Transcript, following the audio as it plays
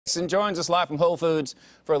And joins us live from Whole Foods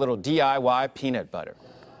for a little DIY peanut butter.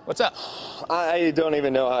 What's up? I don't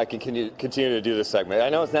even know how I can continue to do this segment. I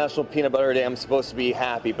know it's National Peanut Butter Day. I'm supposed to be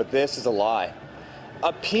happy, but this is a lie.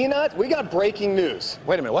 A peanut? We got breaking news.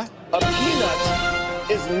 Wait a minute, what? A peanut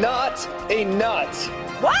is not a nut.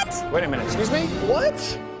 What? Wait a minute, excuse me?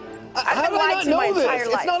 What? How been did I lied not to know my this? entire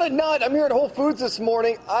It's life. not a nut. I'm here at Whole Foods this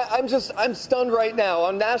morning. I'm stunned right now.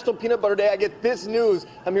 On National Peanut Butter Day, I get this news.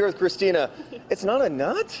 I'm here with Christina. It's not a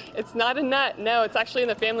nut? It's not a nut. No, it's actually in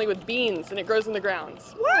the family with beans, and it grows in the ground.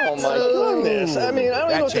 Oh my goodness. I mean, I don't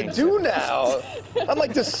even know what to changes do now. I'm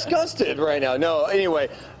like disgusted right now. No, anyway,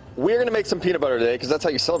 we're going to make some peanut butter today because that's how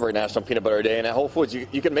you celebrate National Peanut Butter Day. And at Whole Foods,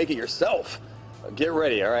 you can make it yourself. Get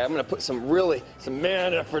ready, all right? I'm going to put some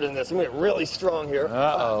man effort in this. I'm going to get really strong here.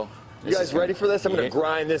 Uh-oh. You guys ready for this? I'm going to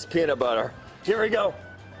grind this peanut butter. Here we go.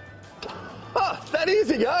 Ah, that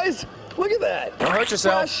easy, guys. Look at that. Don't hurt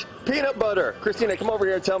yourself. Fresh peanut butter. Christina, come over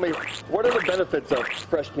here and tell me, what are the benefits of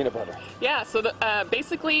fresh peanut butter? Yeah, so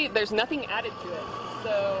basically there's nothing added to it.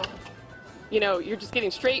 So, you know, you're just getting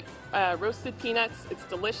straight roasted peanuts. It's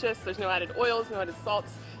delicious. There's no added oils, no added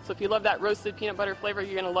salts. So if you love that roasted peanut butter flavor,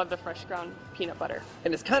 you're going to love the fresh ground peanut butter.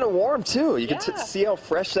 And it's kind of warm, too. You can Yeah. see how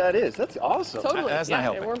fresh that is. That's awesome. Totally. That's not yeah,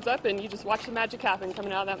 helping. it warms up, and you just watch the magic happen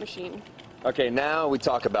coming out of that machine. Okay, now we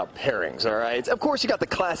talk about pairings, all right? Of course, you got the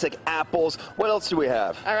classic apples. What else do we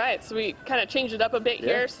have? All right, so we kind of changed it up a bit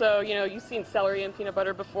here. So, you know, you've seen celery and peanut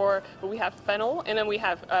butter before, but we have fennel, and then we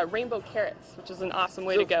have rainbow carrots, which is an awesome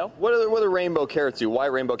way to go. What do rainbow carrots do? Why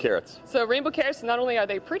rainbow carrots? So rainbow carrots, not only are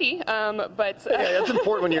they pretty, but... Yeah, that's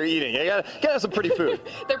important when you're eating. You gotta have some pretty food.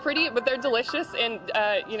 They're pretty, but they're delicious. And,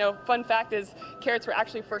 you know, fun fact is carrots were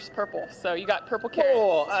actually first purple. So you got purple carrots.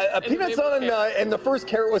 Oh, a peanut's rainbow on a carrot. nut, and the first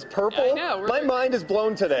carrot was purple? I know. My mind is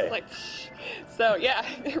blown today. Like, so yeah,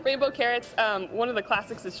 rainbow carrots. One of the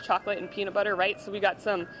classics is chocolate and peanut butter, right? So we got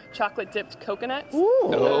some chocolate dipped coconuts.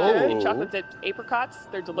 Ooh. And chocolate dipped apricots.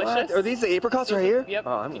 They're delicious. What? Are these the apricots right here? Yep.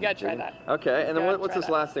 Oh, you gotta try that. Okay, and then what's this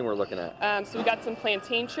try that. last thing we're looking at? So we got some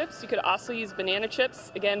plantain chips. You could also use banana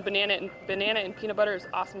chips. Again, banana and peanut butter is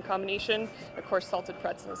an awesome combination. Of course, salted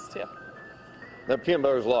pretzels too. That peanut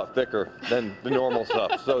butter is a lot thicker than the normal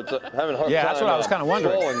stuff, so it's having a hard time. Yeah, that's what I was kind of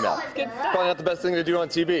wondering. Swallowing that. Good stuff. Probably not the best thing to do on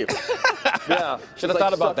TV. Yeah, Should have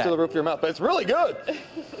thought about that. To the roof of your mouth, but it's really good.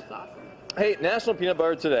 It's awesome. Hey, National Peanut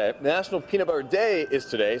Butter today. National Peanut Butter Day is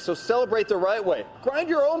today, so celebrate the right way. Grind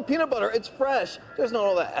your own peanut butter. It's fresh. There's not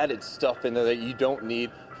all that added stuff in there that you don't need.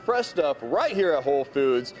 Fresh stuff right here at Whole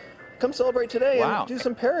Foods. Come celebrate today Wow. and do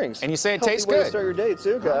some pairings. And you say it Healthy tastes way to good. start your day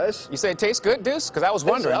too, guys. You say it tastes good, Deuce? Because I was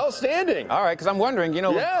wondering. It's outstanding. All right, because I'm wondering, you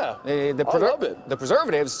know, Yeah, I love it. the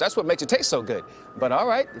preservatives, that's what makes it taste so good. But all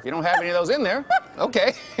right, if you don't have any of those in there,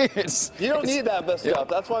 okay. You don't need that best stuff.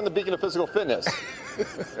 That's why I'm the beacon of physical fitness.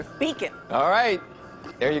 Beacon. All right,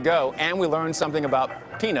 there you go. And we learned something about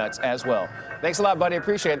peanuts as well. Thanks a lot, buddy.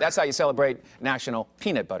 Appreciate it. That's how you celebrate National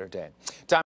Peanut Butter Day. Time